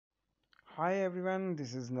Hi everyone,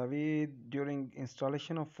 this is Naveed. During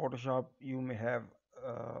installation of Photoshop, you may have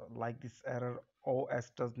like this error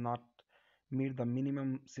OS does not meet the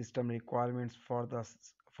minimum system requirements for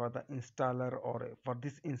the installer or for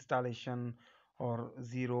this installation, or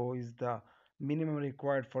 0 is the minimum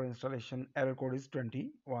required for installation. Error code is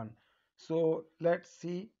 21. So let's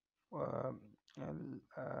see. Uh,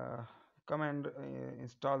 Come and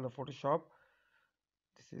install the Photoshop.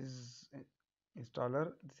 This is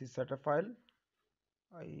installer. This is setup file.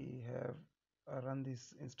 I have run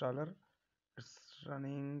this installer. It's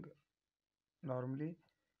running normally.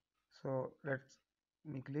 So let's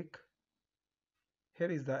me click. Here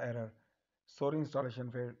is the error. Sorry, installation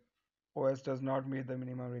failed. OS does not meet the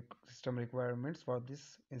minimum system requirements for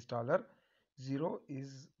this installer. 0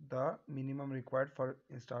 is the minimum required for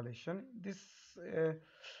installation. This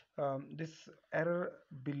error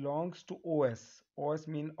belongs to OS. OS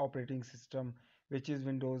mean operating system, which is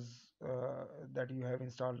Windows that you have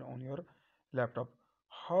installed on your laptop.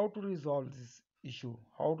 How to resolve this issue?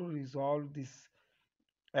 How to resolve this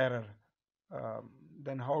error? Um,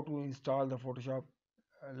 then how to install the Photoshop?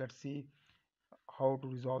 Let's see how to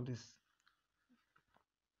resolve this.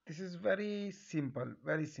 This is very simple,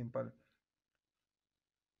 very simple.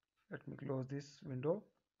 Let me close this window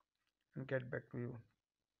and get back to you.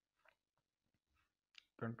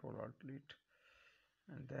 Control Alt Delete,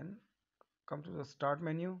 and then come to the start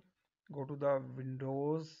menu. Go to the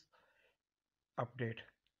Windows update.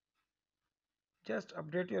 Just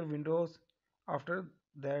update your Windows. After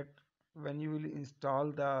that, when you will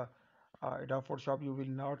install the Adobe Photoshop, you will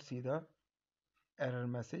not see the error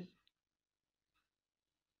message.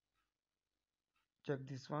 Check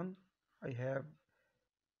this one. I have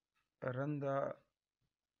run the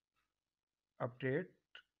update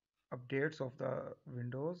updates of the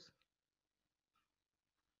Windows.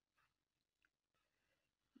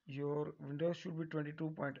 Your Windows should be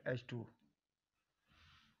 22.h2.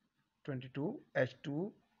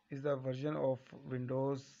 22h2 is the version of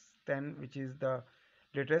Windows 10, which is the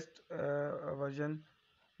latest version.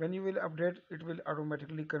 When you will update, it will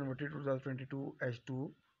automatically convert it to the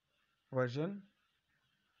 22h2 version.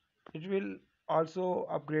 It will also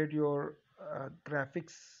upgrade your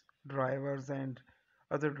graphics drivers and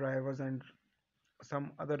other drivers and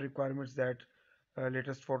some other requirements that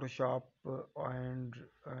latest Photoshop and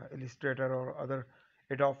Illustrator or other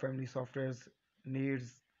Adobe family softwares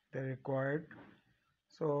needs they required.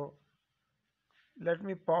 So let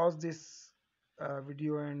me pause this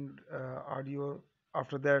video and audio.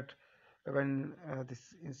 After that, when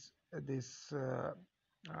this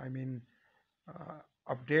I mean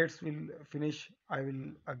updates will finish, I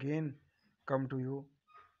will again come to you.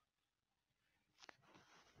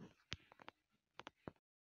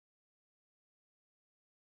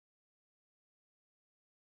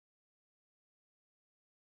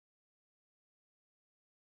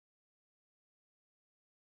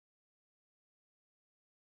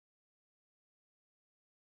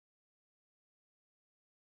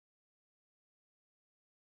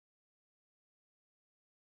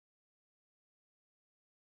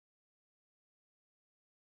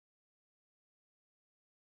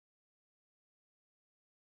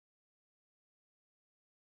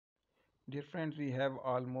 Dear friends, we have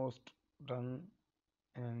almost done,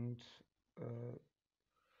 and uh,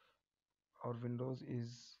 our Windows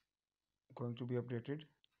is going to be updated.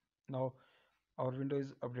 Now our window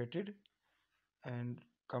is updated, and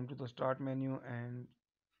come to the start menu and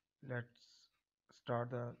let's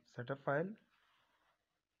start the setup file.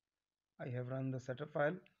 I have run the setup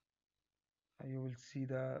file. You will see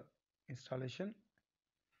the installation.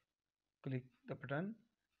 Click the button.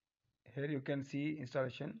 Here you can see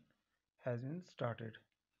installation has been started.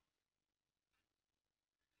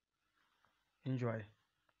 Enjoy.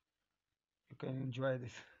 You can enjoy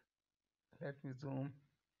this. Let me zoom.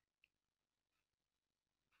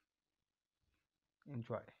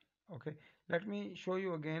 Enjoy. Okay. Let me show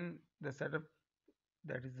you again the setup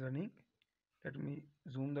that is running. Let me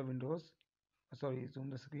zoom the windows. Sorry,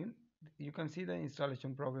 zoom the screen. You can see the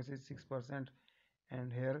installation progress is 6%,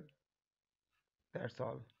 and here that's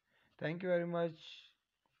all. Thank you very much.